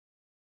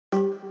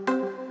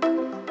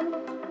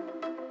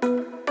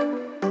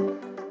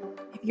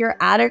you're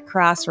at a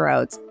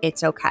crossroads,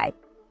 it's okay.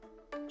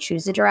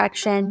 Choose a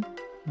direction,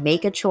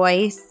 make a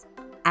choice,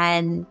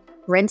 and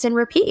rinse and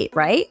repeat,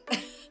 right?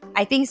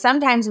 I think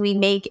sometimes we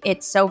make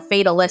it so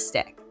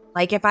fatalistic.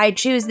 Like if I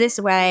choose this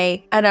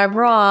way and I'm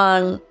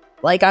wrong,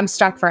 like I'm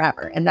stuck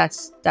forever. And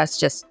that's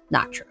just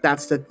not true.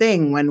 That's the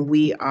thing. When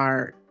we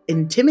are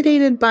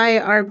intimidated by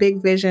our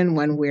big vision,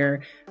 when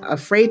we're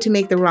afraid to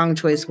make the wrong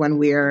choice, when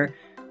we're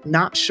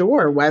not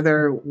sure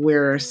whether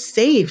we're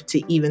safe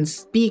to even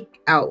speak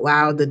out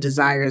loud the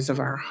desires of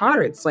our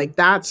hearts, like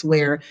that's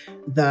where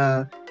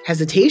the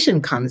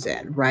hesitation comes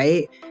in,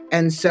 right?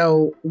 And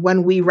so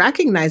when we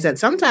recognize that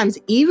sometimes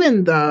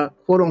even the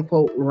quote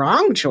unquote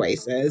wrong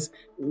choices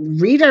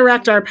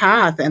redirect our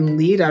path and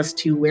lead us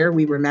to where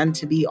we were meant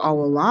to be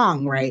all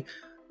along, right?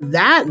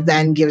 That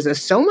then gives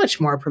us so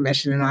much more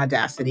permission and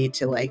audacity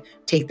to like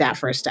take that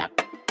first step.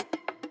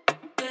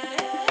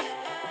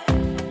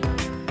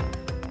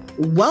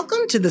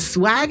 Welcome to the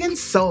Swag and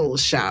Soul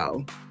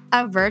Show,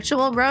 a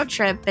virtual road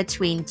trip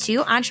between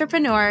two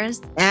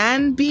entrepreneurs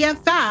and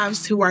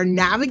BFFs who are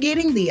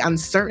navigating the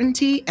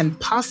uncertainty and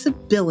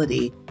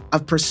possibility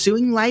of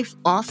pursuing life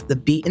off the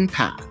beaten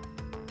path.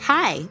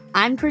 Hi,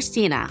 I'm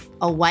Christina,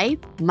 a wife,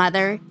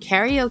 mother,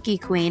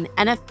 karaoke queen,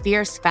 and a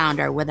fierce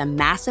founder with a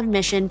massive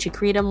mission to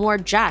create a more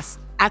just,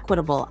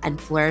 equitable, and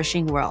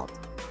flourishing world.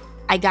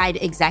 I guide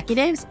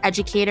executives,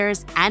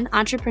 educators, and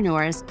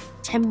entrepreneurs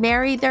to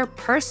marry their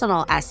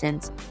personal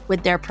essence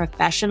with their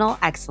professional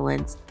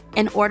excellence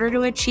in order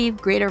to achieve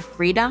greater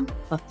freedom,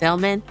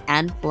 fulfillment,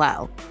 and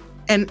flow.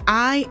 And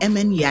I am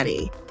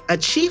Anniedi, a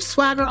chief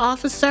swagger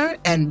officer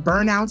and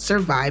burnout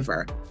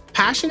survivor,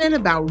 passionate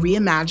about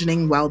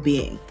reimagining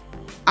well-being.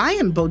 I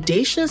am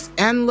bodacious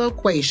and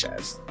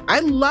loquacious. I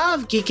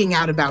love geeking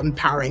out about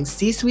empowering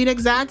C-suite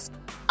execs,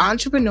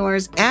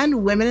 entrepreneurs,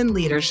 and women in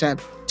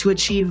leadership to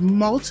achieve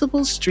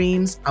multiple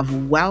streams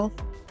of wealth,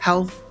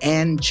 health,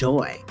 and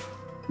joy.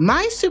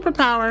 My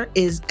superpower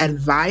is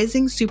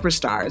advising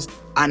superstars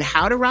on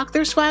how to rock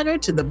their swagger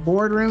to the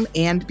boardroom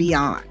and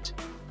beyond.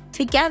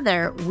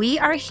 Together, we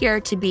are here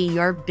to be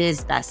your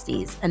biz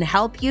besties and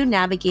help you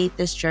navigate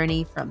this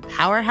journey from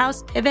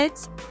powerhouse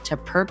pivots to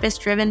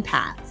purpose-driven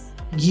paths.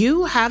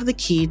 You have the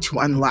key to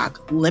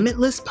unlock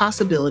limitless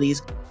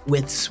possibilities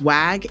with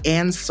swag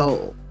and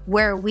soul,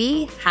 where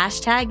we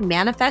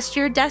 #manifest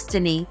your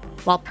destiny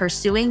while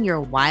pursuing your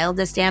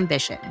wildest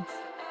ambitions.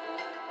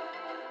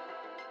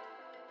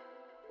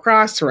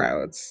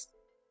 Crossroads,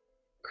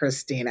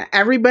 Christina.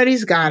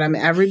 Everybody's got them.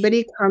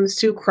 Everybody comes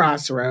to a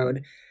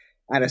crossroad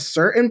at a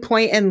certain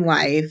point in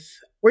life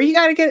where you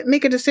got to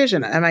make a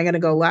decision. Am I going to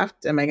go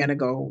left? Am I going to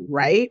go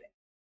right?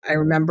 I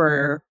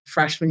remember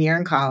freshman year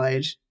in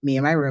college, me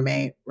and my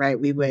roommate, right?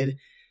 We would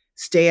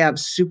stay up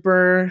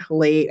super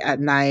late at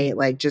night,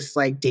 like just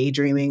like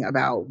daydreaming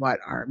about what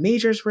our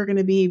majors were going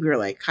to be. We were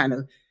like kind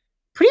of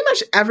pretty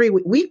much every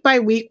week by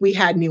week, we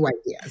had new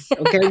ideas.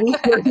 Okay. We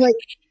were like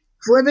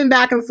flipping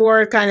back and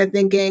forth, kind of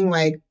thinking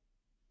like,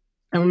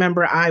 I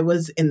remember I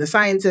was in the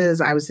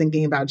sciences. I was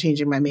thinking about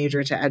changing my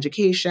major to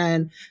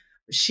education.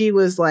 She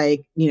was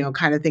like,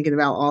 kind of thinking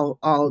about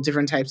all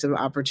different types of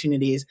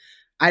opportunities.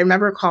 I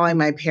remember calling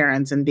my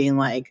parents and being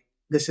like,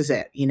 this is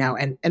it,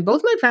 and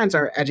both my parents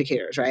are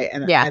educators, right?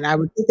 And I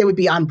would think they would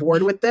be on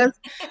board with this.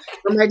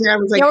 But my dad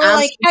was like,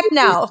 heck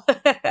no.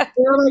 They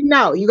were like,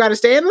 no, you got to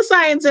stay in the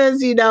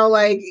sciences,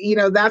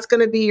 that's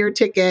going to be your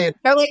ticket.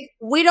 They're like,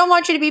 we don't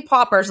want you to be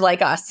paupers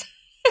like us.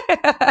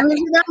 I mean,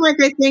 for them, like,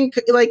 I think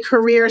like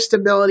career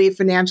stability,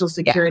 financial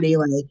security,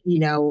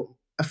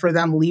 for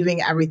them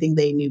leaving everything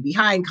they knew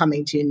behind,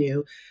 coming to a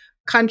new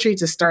country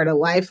to start a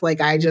life.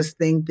 Like, I just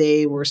think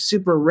they were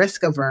super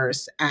risk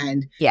averse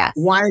and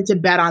wanted to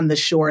bet on the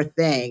sure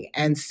thing.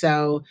 And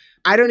so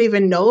I don't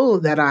even know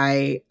that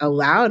I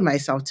allowed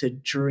myself to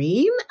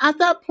dream at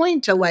that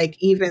point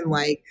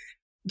to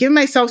give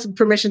myself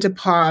permission to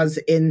pause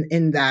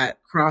in that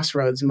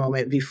crossroads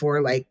moment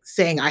before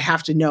saying I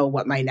have to know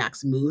what my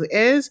next move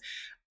is.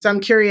 So I'm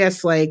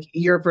curious,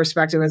 your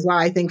perspective as well.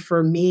 I think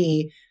for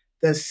me,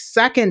 the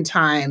second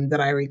time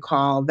that I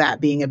recall that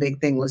being a big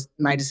thing was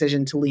my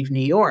decision to leave New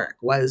York.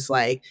 Was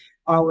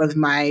all of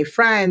my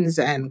friends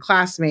and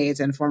classmates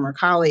and former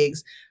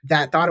colleagues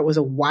that thought it was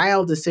a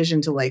wild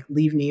decision to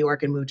leave New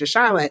York and move to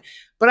Charlotte.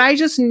 But I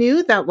just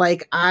knew that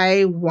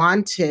I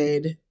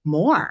wanted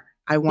more.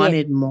 I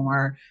wanted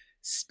more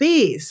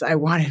space. I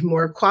wanted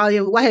more quality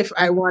of life.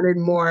 I wanted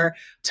more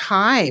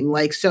time.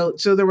 So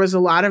there was a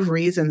lot of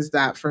reasons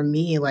that for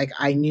me,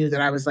 I knew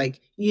that I was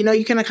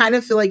you can kind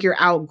of feel like you're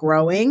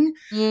outgrowing,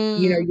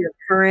 your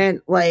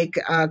current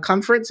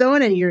comfort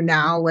zone, and you're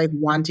now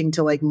wanting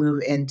to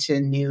move into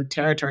new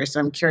territory. So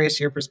I'm curious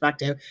your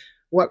perspective.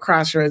 What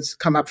crossroads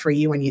come up for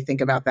you when you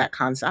think about that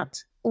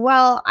concept?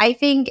 Well, I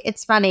think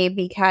it's funny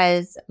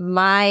because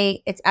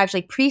it's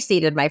actually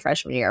preceded my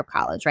freshman year of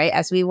college, right?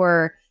 As we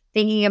were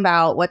thinking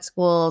about what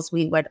schools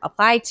we would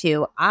apply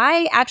to,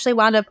 I actually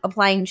wound up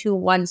applying to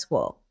one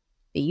school,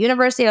 the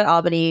University of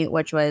Albany,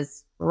 which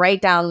was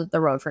right down the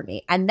road for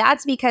me. And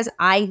that's because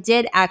I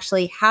did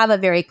actually have a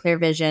very clear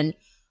vision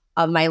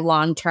of my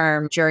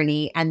long-term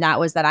journey. And that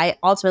was that I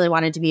ultimately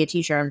wanted to be a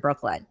teacher in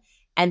Brooklyn.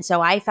 And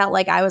so I felt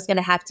like I was going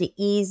to have to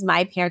ease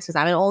my parents because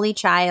I'm an only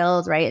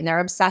child, right? And they're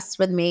obsessed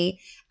with me.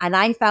 And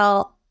I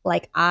felt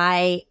like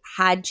I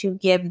had to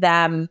give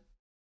them,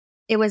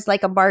 it was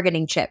like a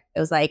bargaining chip. It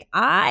was like,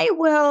 I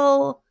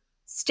will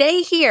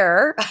stay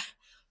here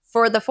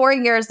for the 4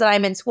 years that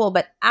I'm in school.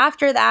 But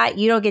after that,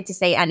 you don't get to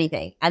say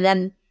anything. And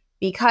then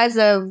because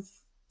of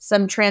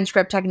some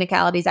transcript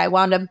technicalities, I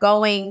wound up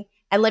going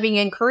and living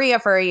in Korea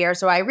for a year.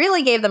 So I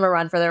really gave them a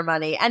run for their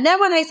money. And then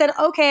when I said,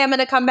 okay, I'm going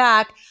to come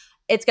back,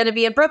 it's going to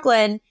be in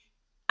Brooklyn.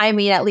 I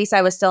mean, at least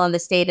I was still in the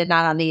state and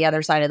not on the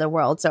other side of the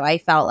world. So I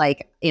felt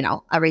like,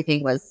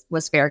 everything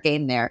was fair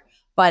game there.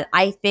 But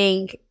I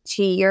think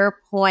to your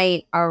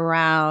point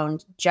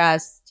around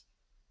just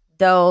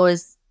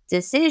those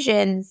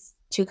decisions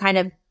to kind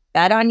of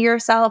bet on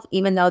yourself,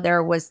 even though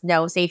there was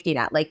no safety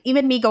net. Like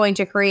even me going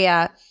to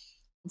Korea,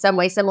 in some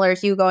way similar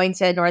to you going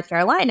to North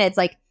Carolina, it's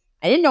like,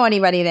 I didn't know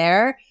anybody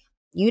there.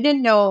 You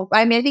didn't know,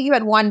 I mean, I think you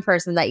had one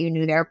person that you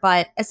knew there,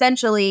 but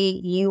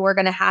essentially you were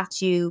going to have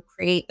to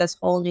create this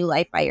whole new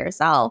life by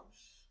yourself.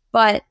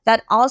 But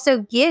that also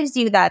gives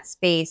you that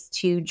space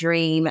to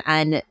dream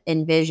and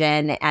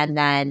envision and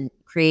then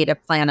create a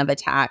plan of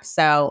attack.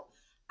 So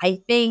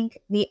I think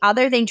the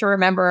other thing to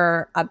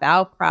remember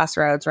about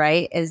Crossroads,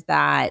 right, is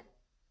that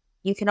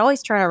you can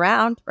always turn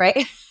around,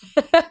 right?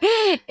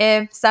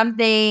 If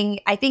something,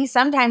 I think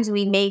sometimes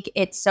we make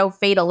it so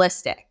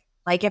fatalistic.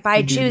 Like if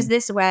I choose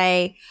this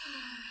way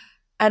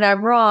and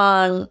I'm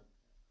wrong,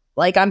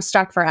 like I'm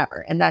stuck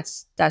forever. And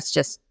that's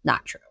just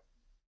not true.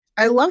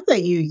 I love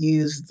that you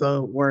use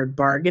the word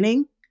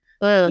bargaining,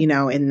 Ugh.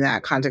 in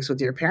that context with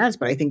your parents,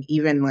 but I think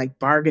even like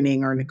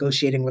bargaining or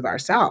negotiating with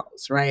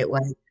ourselves, right?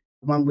 Like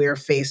when we're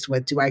faced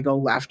with, do I go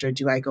left or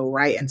do I go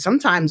right? And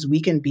sometimes we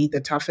can be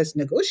the toughest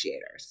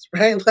negotiators,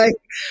 right? Like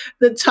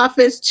the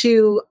toughest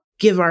to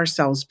give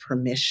ourselves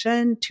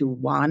permission to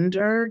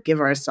wander, give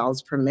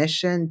ourselves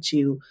permission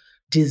to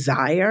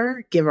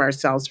desire, give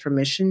ourselves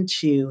permission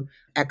to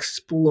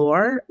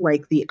explore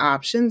like the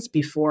options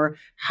before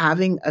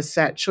having a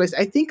set choice.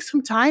 I think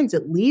sometimes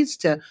it leads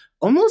to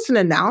almost an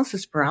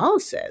analysis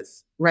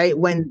paralysis, right?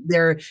 When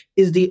there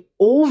is the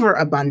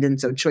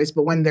overabundance of choice,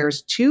 but when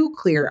there's two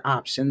clear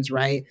options,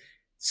 right?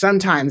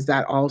 Sometimes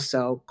that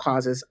also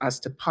causes us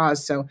to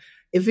pause. So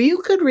if you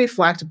could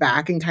reflect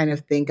back and kind of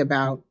think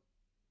about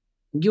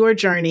your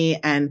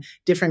journey and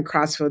different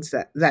crossroads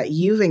that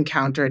you've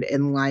encountered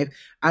in life,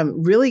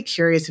 I'm really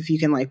curious if you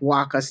can like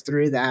walk us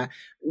through that.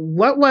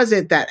 What was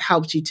it that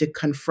helped you to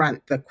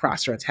confront the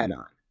crossroads head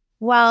on?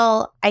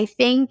 Well, I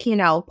think,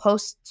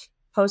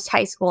 post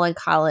high school and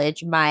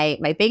college,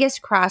 my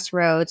biggest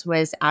crossroads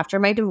was after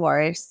my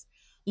divorce.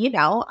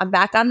 I'm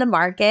back on the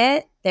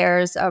market.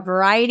 There's a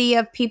variety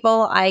of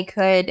people I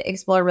could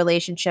explore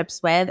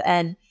relationships with.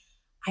 And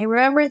I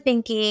remember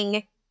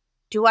thinking,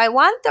 do I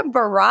want the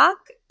Barack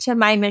to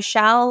my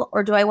Michelle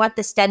or do I want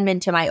the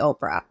Stedman to my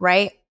Oprah?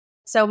 Right.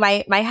 So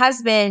my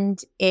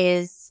husband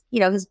is,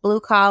 he's blue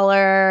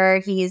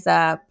collar. He's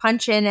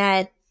punching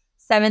at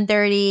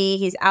 7:30.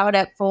 He's out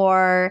at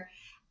 4.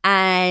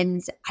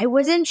 And I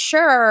wasn't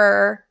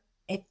sure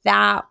if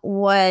that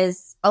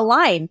was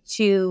aligned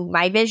to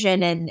my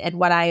vision and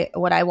what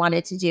I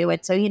wanted to do.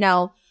 And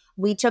so,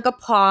 we took a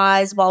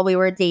pause while we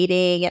were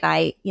dating and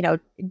I,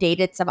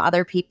 dated some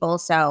other people.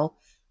 So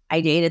I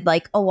dated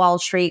like a Wall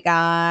Street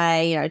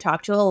guy, I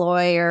talked to a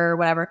lawyer,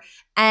 whatever.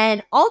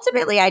 And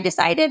ultimately I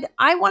decided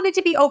I wanted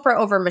to be Oprah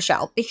over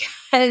Michelle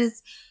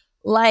because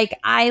like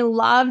I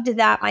loved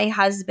that my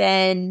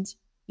husband,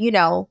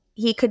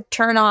 he could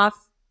turn off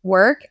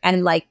work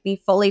and like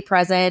be fully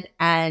present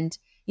and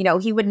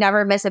he would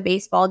never miss a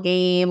baseball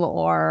game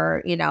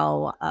or,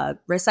 a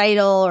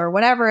recital or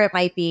whatever it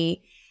might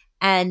be.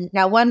 And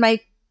now one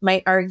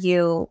might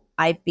argue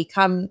I've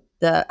become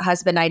the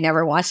husband I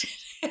never wanted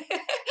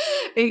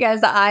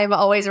because I'm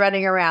always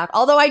running around.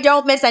 Although I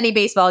don't miss any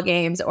baseball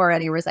games or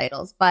any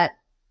recitals. But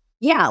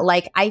yeah,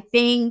 like I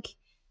think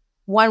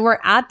when we're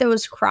at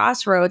those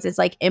crossroads, it's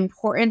like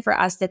important for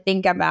us to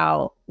think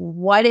about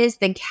what is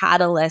the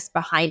catalyst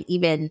behind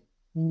even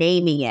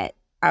naming it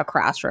a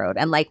crossroad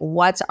and like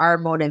what's our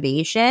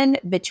motivation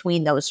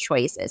between those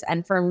choices.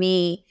 And for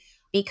me,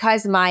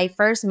 because my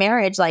first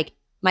marriage, like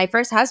my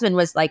first husband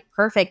was like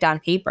perfect on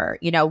paper,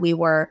 we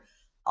were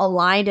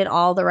aligned in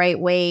all the right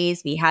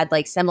ways. We had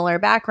like similar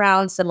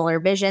backgrounds, similar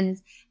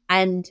visions,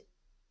 and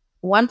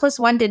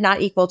 1+1 did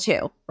not equal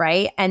 2,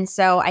 right? And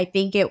so I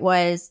think it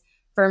was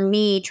for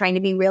me trying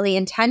to be really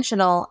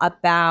intentional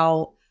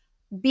about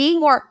being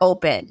more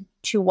open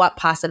to what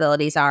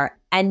possibilities are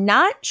and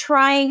not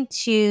trying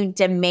to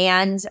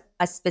demand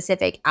a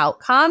specific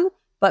outcome,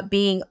 but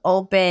being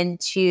open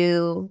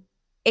to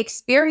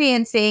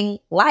experiencing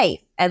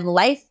life and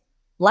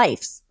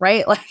life's,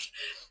 right? Like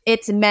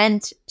it's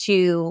meant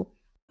to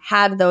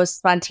have those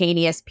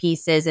spontaneous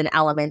pieces and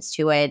elements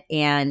to it.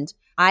 And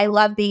I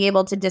love being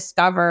able to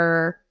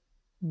discover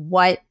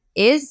what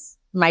is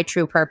my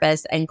true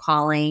purpose and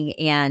calling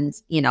and,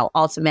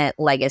 ultimate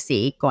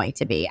legacy going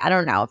to be. I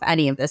don't know if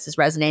any of this is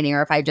resonating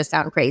or if I just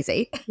sound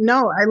crazy.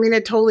 No, I mean,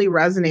 it totally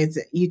resonates.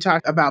 You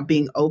talk about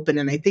being open,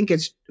 and I think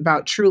it's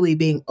about truly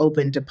being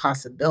open to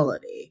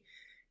possibility.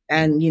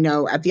 And,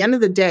 at the end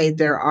of the day,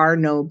 there are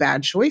no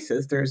bad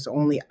choices. There's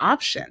only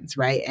options,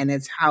 right? And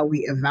it's how we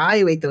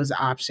evaluate those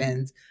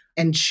options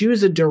and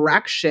choose a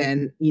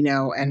direction,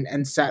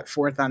 and set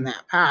forth on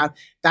that path.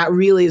 That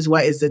really is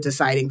what is the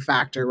deciding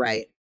factor,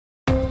 right?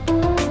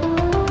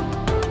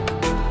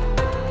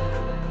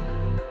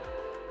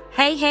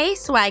 Hey,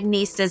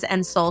 Swagnistas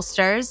and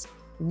Soulsters.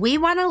 We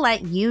want to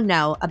let you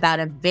know about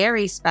a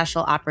very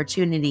special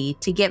opportunity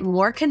to get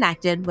more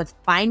connected with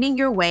finding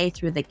your way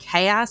through the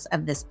chaos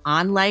of this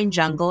online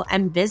jungle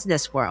and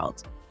business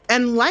world.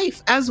 And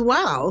life as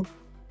well.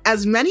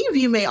 As many of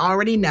you may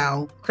already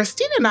know,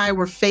 Christina and I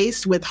were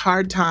faced with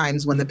hard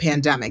times when the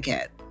pandemic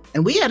hit,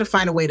 and we had to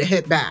find a way to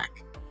hit back.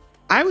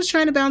 I was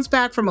trying to bounce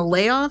back from a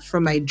layoff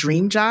from my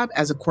dream job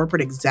as a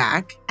corporate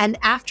exec. And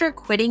after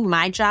quitting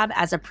my job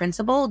as a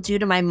principal due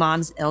to my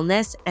mom's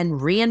illness and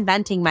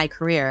reinventing my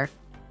career,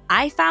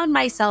 I found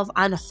myself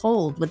on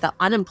hold with the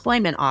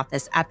unemployment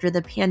office after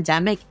the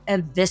pandemic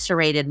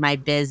eviscerated my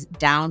biz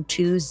down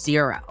to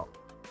zero.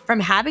 From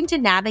having to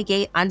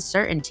navigate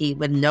uncertainty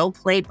with no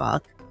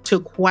playbook to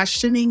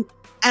questioning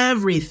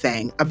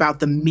everything about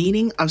the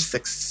meaning of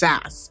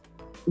success,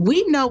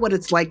 we know what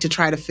it's like to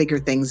try to figure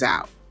things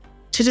out,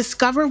 to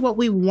discover what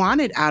we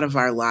wanted out of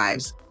our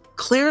lives,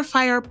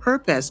 clarify our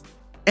purpose,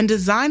 and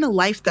design a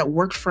life that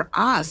worked for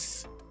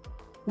us.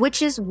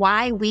 Which is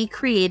why we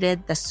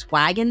created the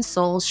Swag and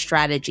Soul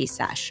Strategy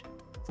Sesh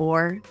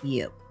for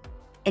you.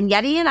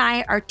 Anniedi and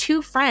I are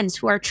two friends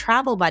who are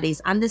travel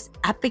buddies on this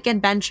epic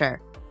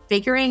adventure,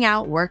 figuring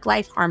out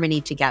work-life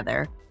harmony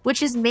together, which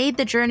has made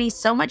the journey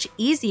so much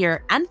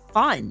easier and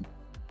fun.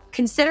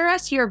 Consider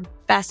us your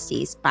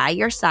besties by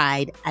your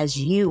side as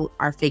you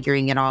are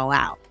figuring it all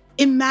out.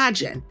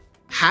 Imagine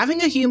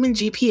having a human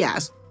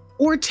GPS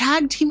or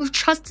tag team of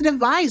trusted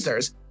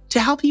advisors to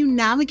help you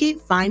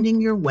navigate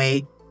finding your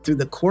way through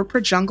the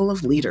corporate jungle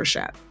of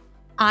leadership.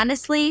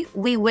 Honestly,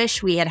 we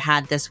wish we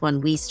had this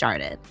when we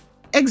started.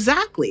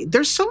 Exactly.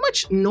 There's so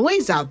much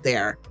noise out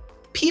there.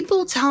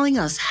 People telling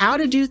us how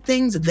to do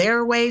things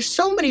their way,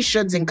 so many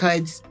shoulds and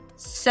coulds.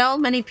 So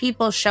many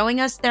people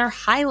showing us their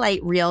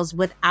highlight reels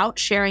without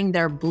sharing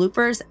their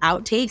bloopers,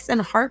 outtakes,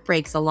 and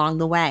heartbreaks along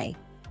the way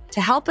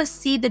to help us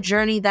see the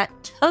journey that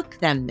took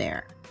them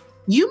there.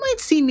 You might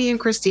see me and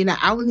Christina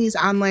out in these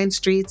online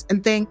streets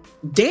and think,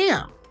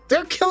 damn,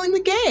 they're killing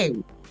the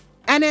game.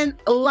 And in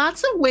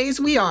lots of ways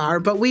we are,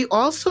 but we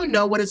also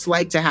know what it's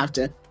like to have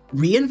to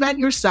reinvent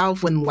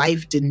yourself when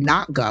life did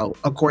not go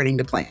according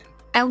to plan.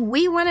 And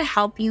we want to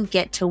help you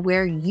get to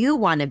where you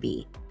want to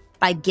be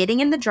by getting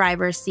in the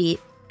driver's seat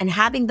and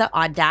having the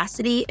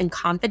audacity and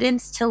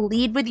confidence to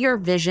lead with your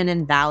vision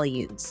and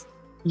values.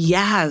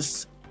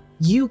 Yes,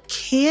 you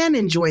can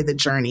enjoy the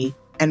journey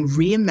and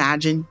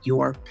reimagine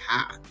your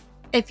path.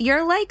 If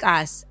you're like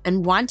us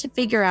and want to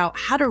figure out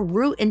how to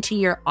root into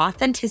your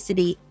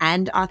authenticity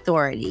and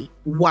authority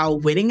while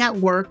winning at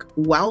work,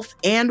 wealth,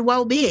 and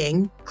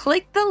well-being,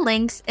 click the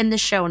links in the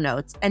show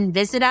notes and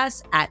visit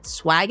us at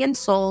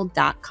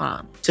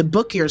swagandsoul.com to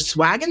book your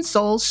Swag and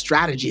Soul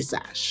Strategy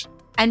Sesh.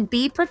 And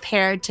be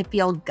prepared to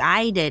feel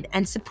guided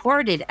and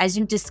supported as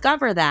you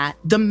discover that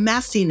the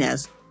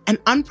messiness and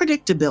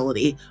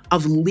unpredictability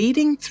of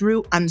leading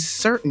through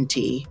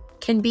uncertainty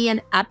can be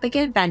an epic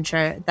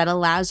adventure that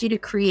allows you to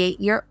create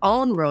your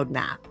own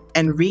roadmap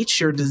and reach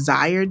your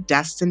desired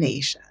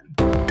destination.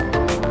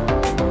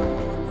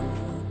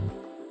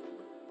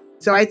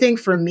 So I think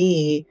for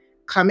me,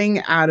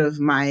 coming out of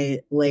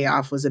my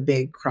layoff was a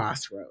big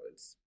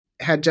crossroads.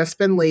 I had just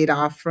been laid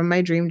off from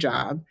my dream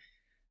job,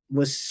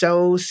 was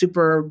so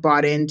super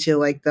bought into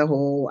like the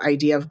whole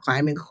idea of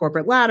climbing the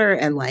corporate ladder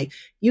and like,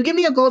 you give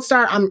me a gold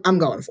star, I'm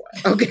going for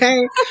it.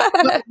 Okay.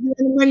 But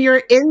when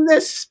you're in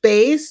this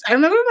space, I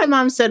remember my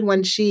mom said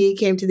when she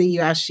came to the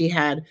US, she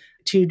had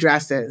two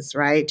dresses,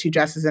 right? Two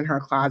dresses in her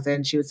closet.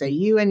 And she would say,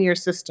 you and your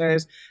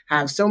sisters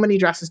have so many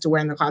dresses to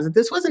wear in the closet.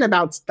 This wasn't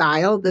about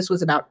style. This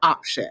was about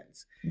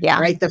options. Yeah.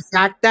 Right. The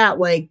fact that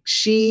like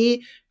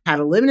she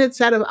had a limited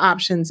set of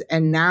options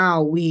and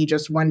now we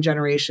just one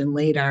generation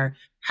later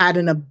had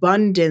an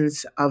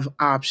abundance of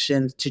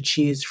options to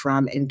choose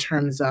from in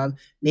terms of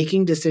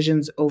making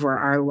decisions over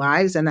our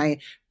lives. And I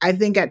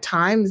think at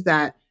times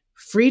that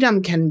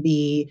freedom can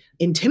be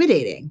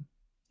intimidating.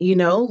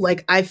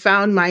 Like I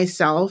found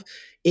myself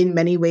in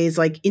many ways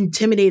like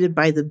intimidated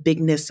by the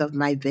bigness of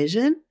my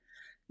vision,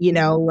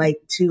 like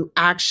to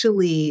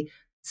actually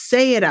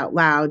say it out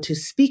loud, to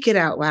speak it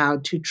out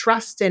loud, to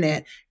trust in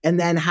it, and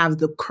then have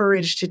the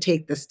courage to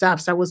take the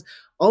steps. That was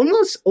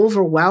almost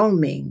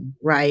overwhelming,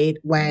 right?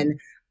 When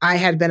I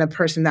had been a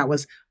person that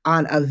was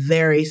on a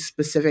very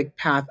specific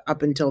path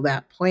up until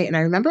that point. And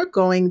I remember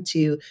going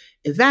to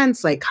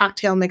events like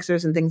cocktail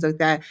mixers and things like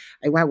that.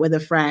 I went with a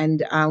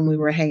friend. We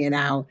were hanging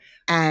out,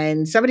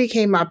 and somebody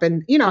came up,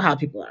 and you know how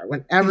people are.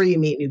 Whenever you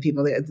meet new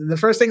people, the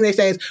first thing they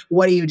say is,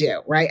 "What do you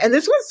do?" Right? And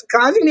this was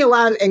causing me a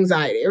lot of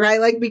anxiety, right?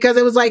 Like, because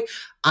it was like,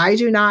 I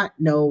do not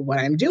know what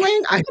I'm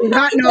doing. I do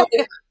not know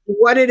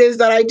what it is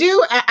that I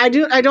do.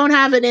 I don't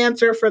have an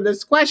answer for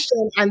this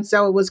question. And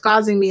so it was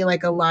causing me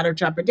like a lot of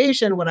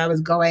trepidation when I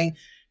was going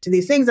to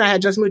these things. I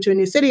had just moved to a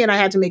new city and I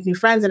had to make new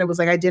friends. And it was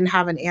like I didn't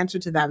have an answer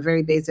to that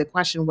very basic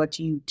question, what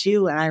do you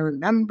do? And I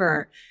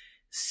remember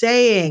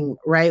saying,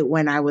 right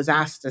when I was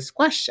asked this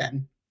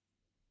question,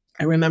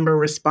 I remember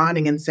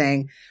responding and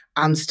saying,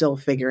 I'm still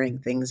figuring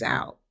things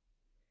out.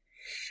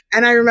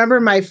 And I remember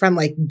my friend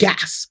like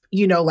gasp,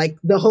 like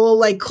the whole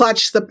like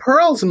clutch the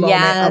pearls moment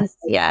of Yes,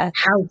 yes.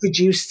 how could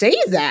you say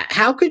that?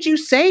 How could you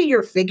say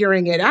you're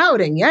figuring it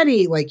out? And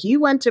Yeti, like you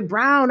went to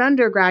Brown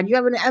undergrad, you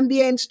have an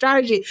MBA in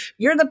strategy.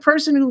 You're the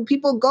person who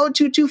people go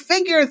to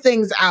figure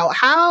things out.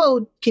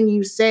 How can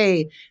you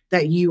say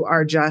that you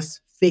are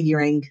just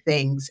figuring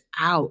things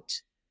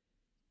out?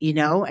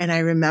 And I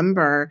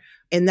remember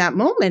in that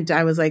moment,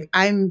 I was like,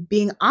 I'm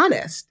being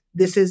honest.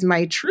 This is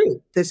my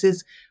truth. This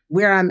is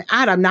where I'm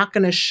at. I'm not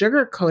going to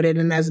sugarcoat it.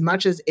 And as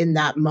much as in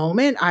that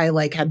moment, I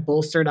like had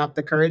bolstered up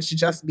the courage to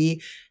just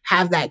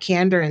have that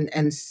candor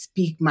and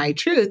speak my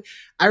truth.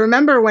 I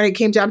remember when it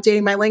came to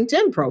updating my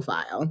LinkedIn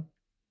profile.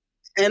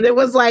 And it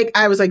was like,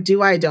 I was like,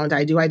 do I, don't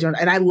I, do I, don't.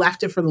 And I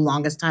left it for the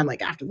longest time.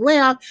 Like after the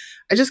layoff,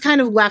 I just kind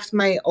of left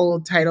my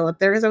old title up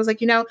there because I was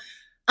like,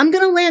 I'm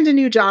going to land a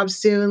new job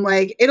soon.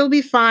 Like, it'll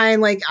be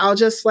fine. Like, I'll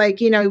just like,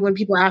 when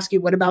people ask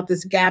you, what about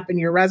this gap in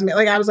your resume?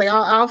 Like, I was like,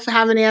 I'll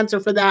have an answer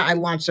for that. I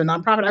launched a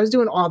nonprofit. I was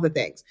doing all the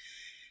things.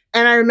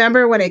 And I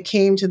remember when it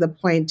came to the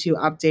point to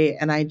update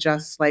and I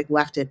just like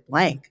left it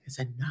blank. I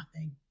said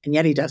nothing. And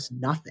yet he does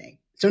nothing.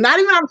 So not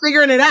even I'm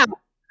figuring it out.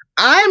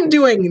 I'm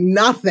doing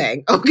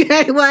nothing.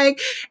 Okay. Like,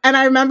 and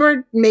I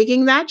remember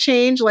making that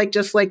change, like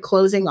just like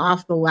closing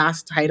off the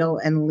last title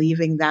and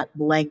leaving that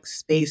blank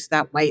space,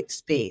 that white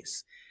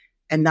space,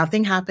 and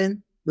nothing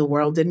happened. The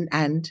world didn't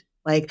end.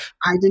 Like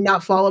I did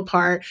not fall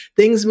apart.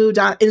 Things moved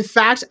on. In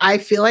fact, I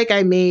feel like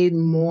I made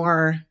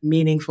more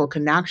meaningful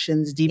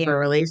connections, deeper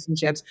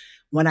relationships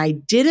when I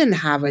didn't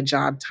have a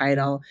job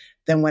title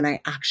than when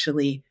I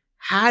actually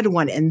had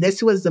one. And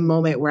this was the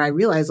moment where I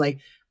realized like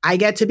I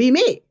get to be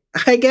me.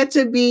 I get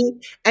to be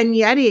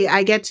Anniedi.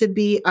 I get to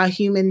be a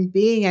human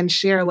being and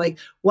share like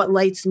what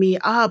lights me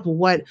up,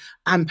 what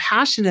I'm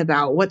passionate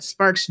about, what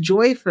sparks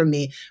joy for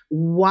me,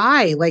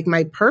 why, like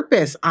my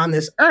purpose on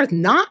this earth,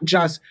 not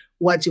just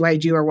what do I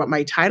do or what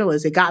my title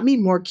is. It got me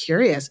more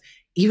curious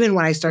even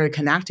when I started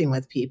connecting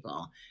with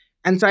people.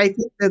 And so I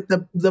think that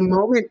the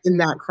moment in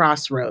that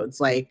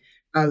crossroads, like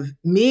of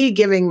me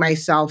giving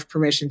myself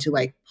permission to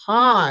like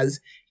pause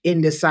in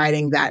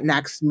deciding that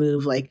next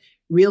move, like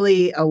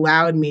really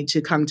allowed me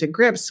to come to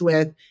grips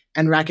with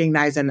and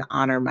recognize and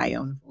honor my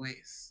own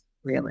voice,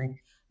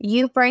 really.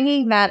 You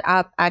bringing that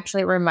up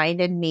actually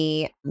reminded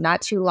me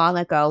not too long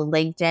ago,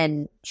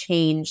 LinkedIn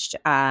changed.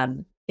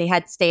 They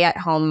had stay at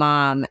home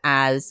mom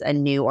as a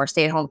new or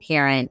stay at home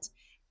parent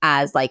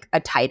as like a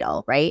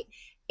title, right?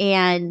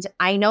 And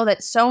I know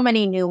that so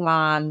many new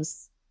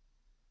moms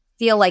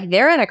feel like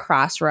they're in a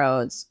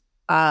crossroads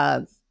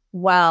of,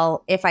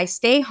 well, if I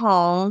stay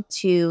home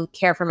to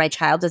care for my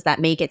child, does that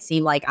make it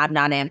seem like I'm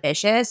not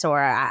ambitious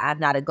or I'm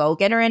not a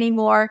go-getter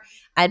anymore?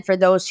 And for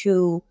those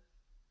who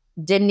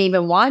didn't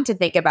even want to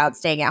think about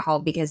staying at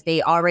home because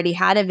they already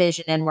had a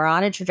vision and were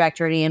on a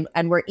trajectory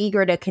and were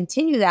eager to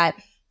continue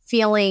that,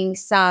 feeling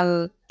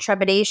some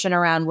trepidation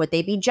around would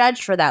they be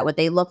judged for that? Would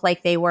they look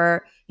like they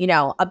were,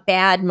 a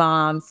bad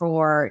mom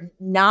for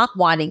not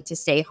wanting to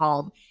stay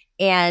home?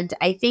 And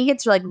I think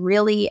it's like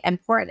really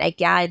important,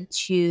 again,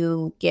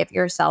 to give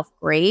yourself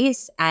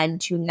grace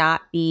and to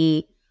not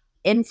be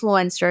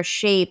influenced or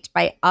shaped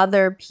by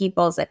other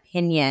people's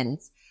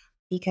opinions,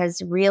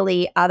 because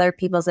really other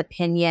people's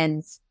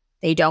opinions,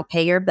 they don't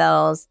pay your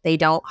bills. They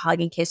don't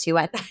hug and kiss you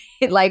at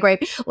night. Like,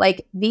 right?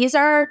 Like these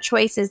are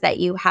choices that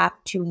you have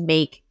to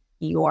make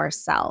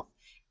yourself.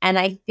 And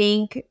I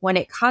think when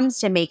it comes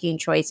to making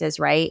choices,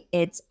 right,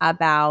 it's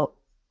about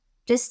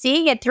just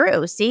seeing it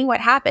through, seeing what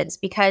happens.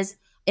 Because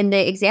in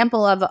the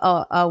example of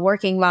a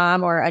working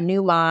mom or a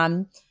new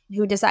mom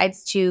who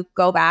decides to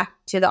go back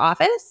to the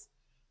office,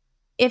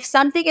 if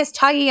something is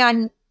tugging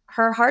on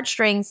her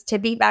heartstrings to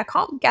be back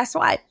home, guess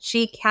what?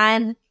 She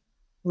can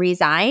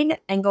resign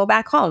and go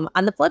back home.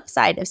 On the flip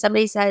side, if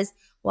somebody says,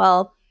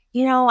 well,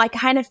 I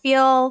kind of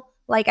feel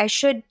like I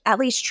should at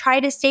least try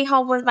to stay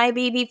home with my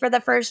baby for the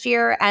first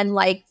year, and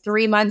like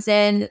 3 months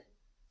in,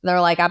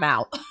 they're like, I'm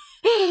out.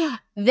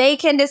 They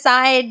can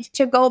decide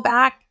to go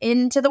back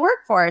into the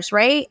workforce,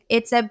 right?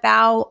 It's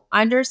about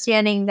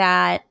understanding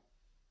that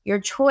your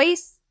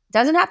choice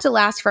doesn't have to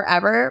last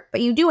forever,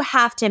 but you do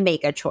have to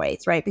make a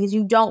choice, right? Because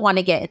you don't want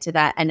to get into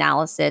that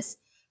analysis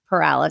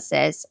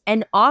paralysis.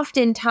 And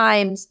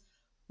oftentimes,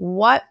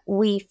 what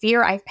we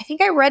fear, I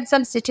think I read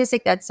some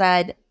statistic that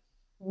said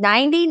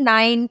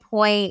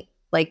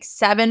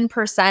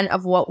 99.7%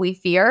 of what we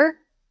fear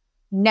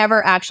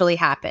never actually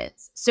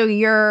happens. So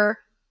you're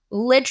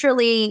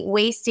literally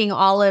wasting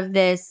all of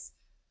this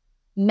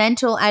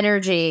mental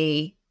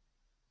energy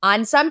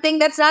on something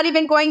that's not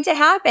even going to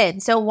happen.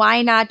 So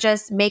why not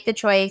just make the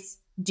choice,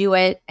 do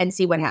it, and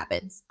see what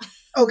happens?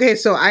 Okay,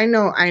 so I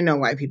know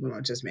why people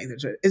don't just make the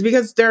choice. It's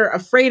because they're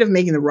afraid of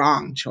making the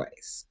wrong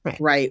choice, Right.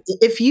 right?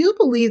 If you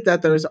believe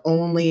that there's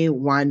only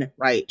one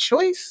right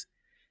choice,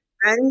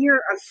 then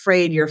you're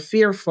afraid, you're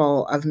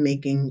fearful of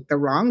making the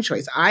wrong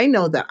choice. I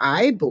know that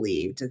I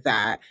believed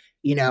that,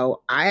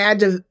 I had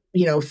to,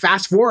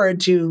 fast forward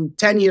to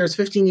 10 years,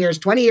 15 years,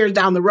 20 years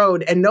down the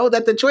road and know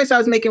that the choice I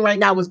was making right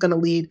now was going to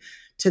lead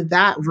to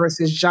that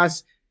versus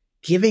just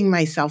giving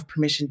myself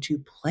permission to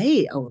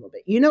play a little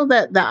bit. You know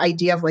that the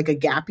idea of like a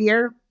gap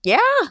year? Yeah.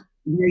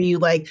 Where you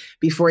like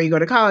before you go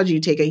to college, you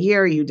take a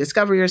year, you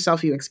discover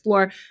yourself, you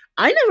explore.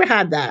 I never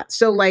had that.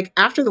 So like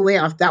after the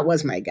layoff, that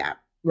was my gap,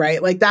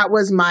 right? Like that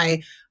was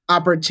my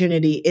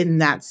opportunity in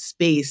that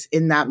space,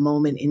 in that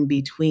moment in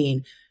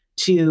between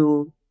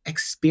to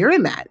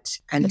experiment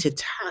and to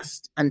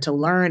test and to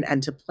learn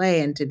and to play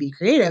and to be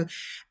creative.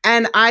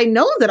 And I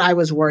know that I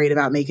was worried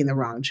about making the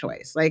wrong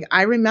choice. Like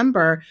I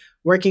remember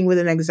working with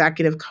an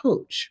executive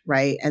coach,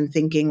 right? And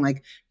thinking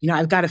like,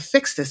 I've got to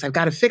fix this. I've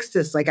got to fix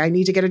this. Like, I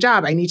need to get a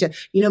job. I need to,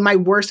 my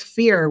worst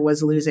fear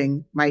was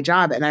losing my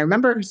job. And I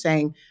remember her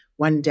saying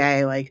one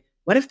day, like,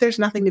 what if there's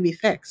nothing to be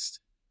fixed?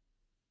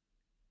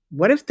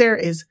 What if there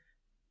is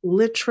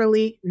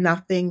literally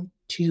nothing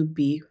to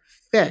be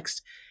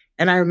fixed?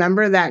 And I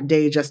remember that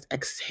day just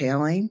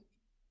exhaling,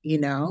 you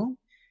know,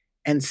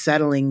 and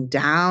settling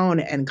down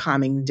and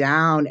calming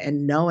down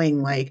and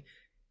knowing like,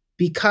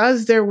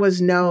 because there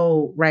was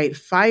no right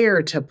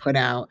fire to put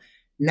out,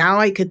 now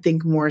I could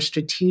think more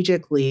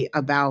strategically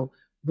about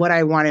what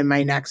I wanted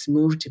my next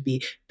move to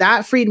be.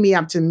 That freed me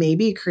up to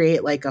maybe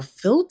create like a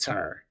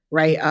filter,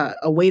 right?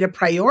 A way to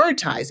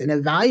prioritize and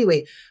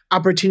evaluate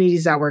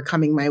opportunities that were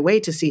coming my way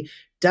to see,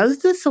 does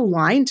this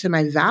align to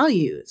my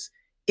values?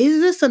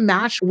 Is this a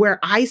match where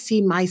I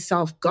see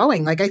myself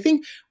going? Like, I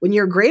think when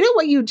you're great at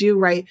what you do,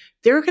 right,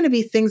 there are going to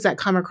be things that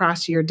come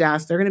across your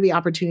desk. There are going to be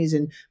opportunities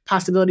and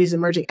possibilities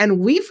emerging. And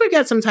we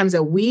forget sometimes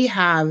that we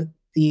have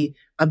the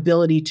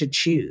ability to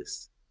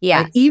choose.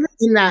 Yeah. Right? Even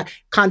in that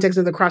context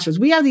of the crossroads,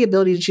 we have the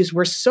ability to choose.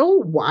 We're so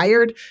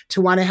wired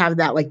to want to have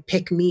that like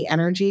pick me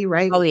energy,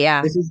 right? Oh,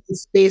 yeah. This is the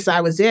space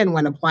I was in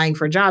when applying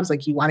for jobs.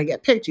 Like you want to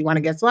get picked, you want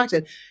to get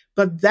selected.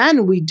 But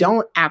then we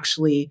don't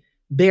actually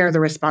bear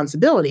the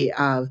responsibility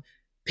of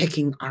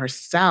picking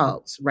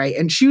ourselves, right?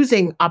 And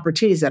choosing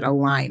opportunities that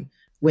align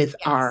with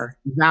our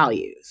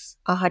values.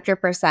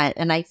 100%.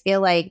 And I feel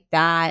like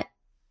that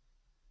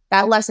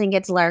lesson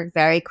gets learned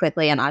very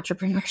quickly in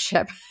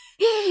entrepreneurship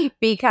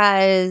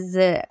because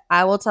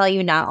I will tell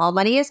you, not all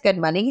money is good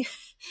money.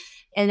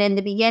 And in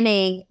the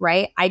beginning,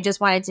 right, I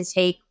just wanted to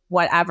take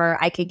whatever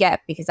I could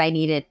get because I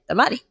needed the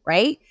money,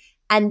 right?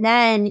 And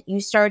then you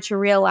start to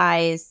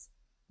realize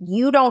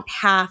you don't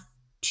have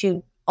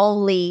to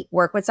only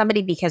work with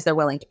somebody because they're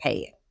willing to pay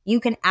you.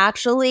 You can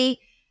actually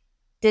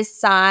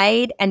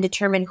decide and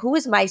determine who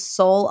is my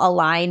soul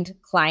aligned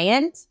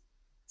client,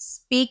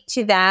 speak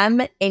to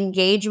them,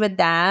 engage with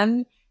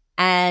them,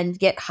 and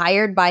get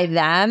hired by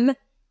them.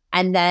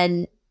 And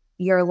then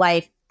your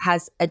life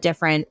has a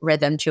different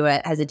rhythm to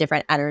it, has a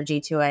different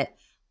energy to it.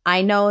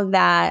 I know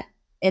that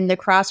in the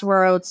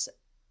crossroads,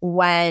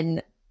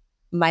 when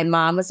my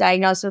mom was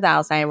diagnosed with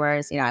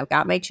Alzheimer's, I've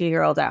got my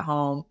 2-year-old at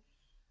home.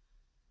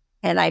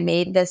 And I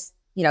made this,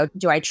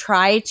 do I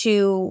try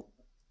to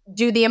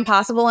do the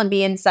impossible and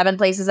be in 7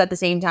 places at the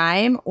same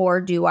time? Or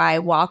do I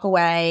walk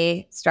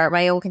away, start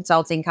my own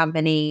consulting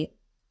company?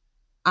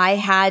 I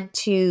had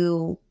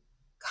to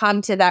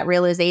come to that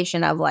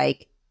realization of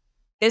like,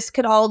 this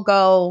could all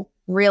go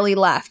really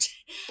left.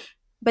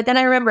 But then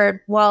I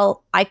remembered,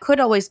 well, I could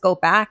always go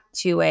back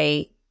to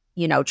a,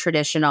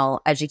 traditional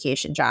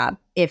education job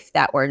if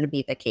that were to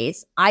be the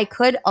case. I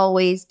could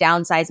always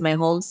downsize my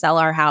home, sell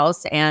our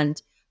house, and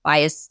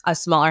buy a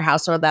smaller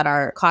house so that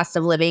our cost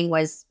of living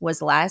was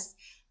less.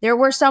 There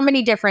were so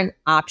many different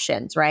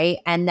options, right?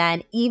 And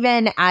then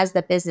even as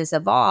the business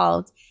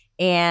evolved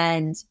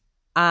and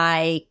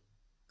I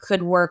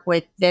could work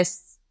with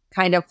this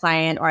kind of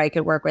client or I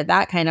could work with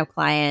that kind of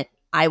client,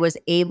 I was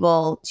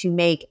able to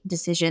make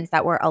decisions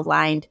that were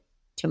aligned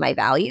to my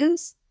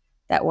values,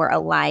 that were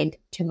aligned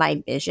to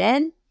my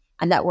vision,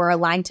 and that were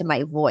aligned to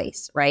my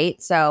voice,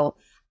 right? So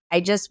I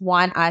just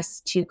want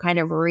us to kind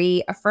of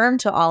reaffirm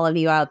to all of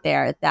you out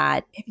there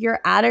that if you're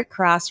at a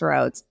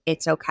crossroads,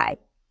 it's okay.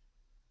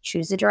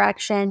 Choose a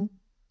direction,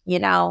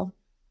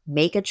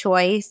 make a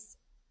choice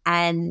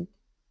and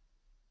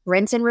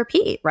rinse and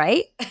repeat,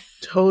 right?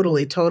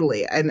 Totally,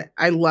 totally. And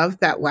I love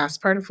that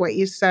last part of what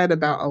you said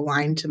about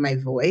aligned to my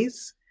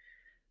voice,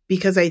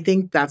 because I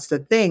think that's the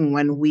thing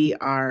when we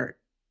are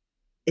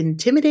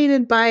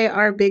intimidated by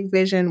our big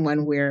vision,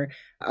 when we're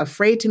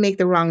afraid to make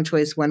the wrong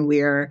choice, when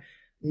we're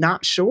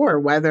not sure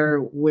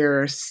whether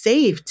we're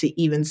safe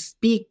to even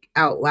speak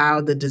out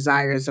loud the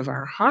desires of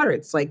our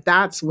hearts. Like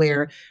that's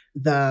where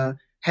the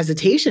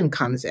hesitation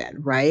comes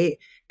in, right?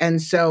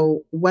 And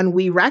so when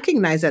we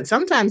recognize that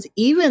sometimes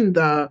even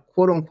the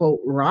quote unquote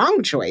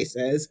wrong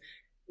choices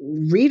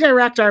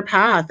redirect our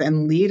path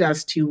and lead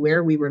us to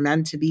where we were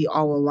meant to be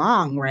all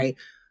along, right?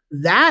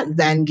 That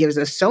then gives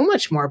us so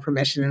much more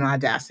permission and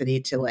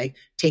audacity to like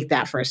take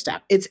that first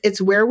step.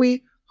 It's where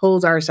we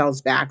hold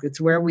ourselves back.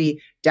 It's where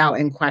we doubt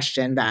and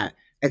question that.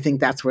 I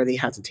think that's where the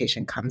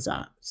hesitation comes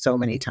up so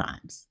many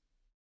times.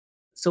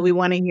 So we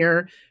want to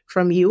hear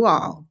from you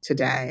all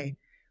today.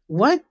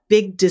 What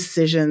big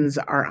decisions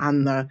are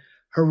on the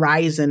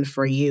horizon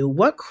for you?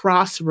 What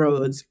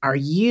crossroads are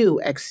you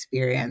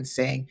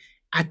experiencing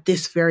at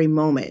this very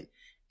moment?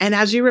 And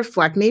as you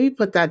reflect, maybe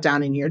put that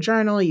down in your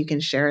journal. You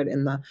can share it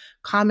in the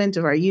comment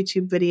of our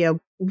YouTube video.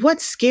 What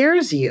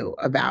scares you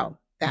about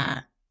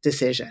that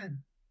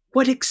decision?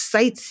 What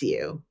excites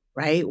you,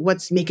 right?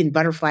 What's making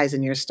butterflies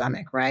in your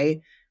stomach,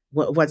 right?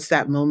 What's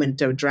that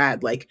moment of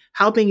dread? Like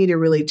helping you to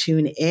really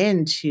tune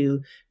in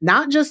to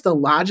not just the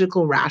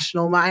logical,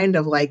 rational mind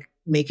of like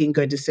making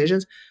good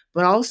decisions,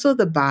 but also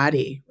the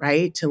body,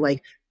 right? To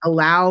like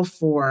allow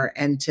for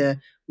and to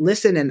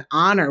listen and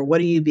honor what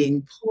are you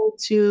being pulled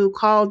to,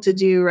 called to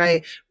do,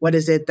 right? What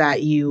is it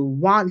that you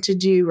want to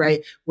do,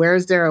 right? Where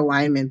is there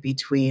alignment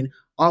between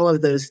all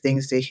of those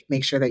things to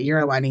make sure that you're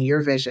aligning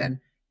your vision,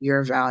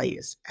 your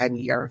values, and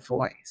your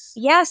voice?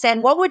 Yes.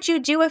 And what would you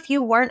do if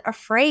you weren't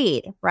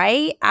afraid,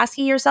 right?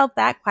 Asking yourself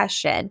that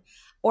question.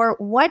 Or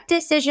what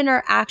decision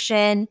or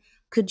action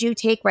could you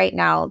take right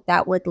now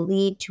that would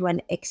lead to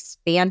an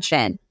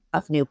expansion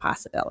of new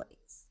possibilities?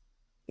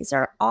 These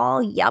are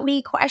all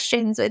yummy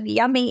questions with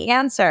yummy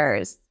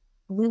answers.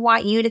 We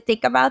want you to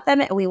think about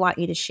them and we want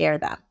you to share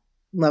them.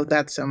 Love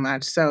that so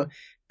much. So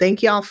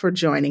thank y'all for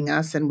joining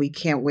us. And we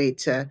can't wait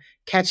to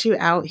catch you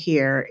out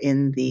here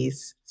in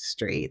these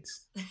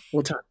streets.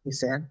 We'll talk to you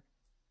soon.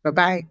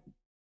 Bye-bye.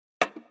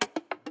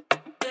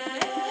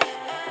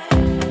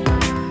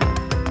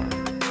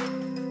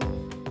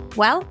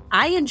 Well,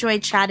 I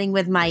enjoyed chatting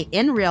with my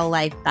in real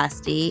life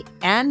bestie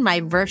and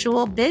my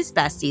virtual biz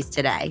besties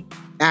today.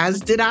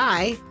 As did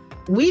I.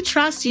 We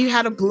trust you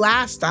had a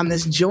blast on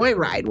this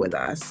joyride with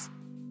us.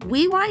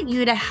 We want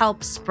you to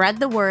help spread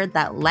the word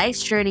that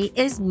life's journey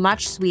is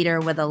much sweeter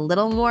with a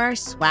little more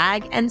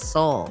swag and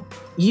soul.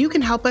 You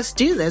can help us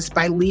do this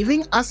by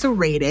leaving us a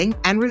rating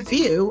and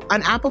review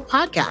on Apple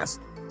Podcasts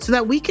so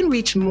that we can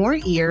reach more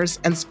ears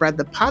and spread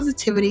the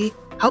positivity,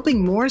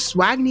 helping more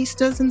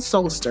swagnistas and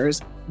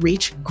soulsters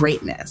reach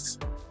greatness.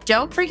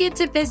 Don't forget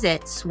to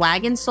visit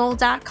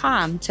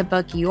swagandsoul.com to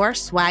book your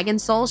Swag and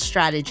Soul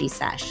strategy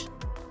sesh.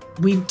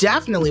 We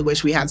definitely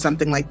wish we had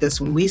something like this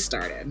when we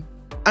started.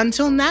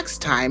 Until next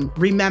time,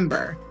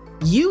 remember,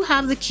 you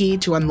have the key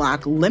to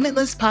unlock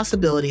limitless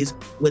possibilities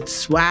with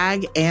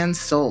Swag and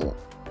Soul,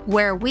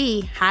 where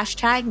we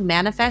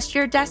 #manifest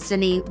your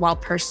destiny while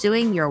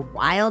pursuing your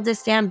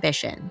wildest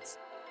ambitions.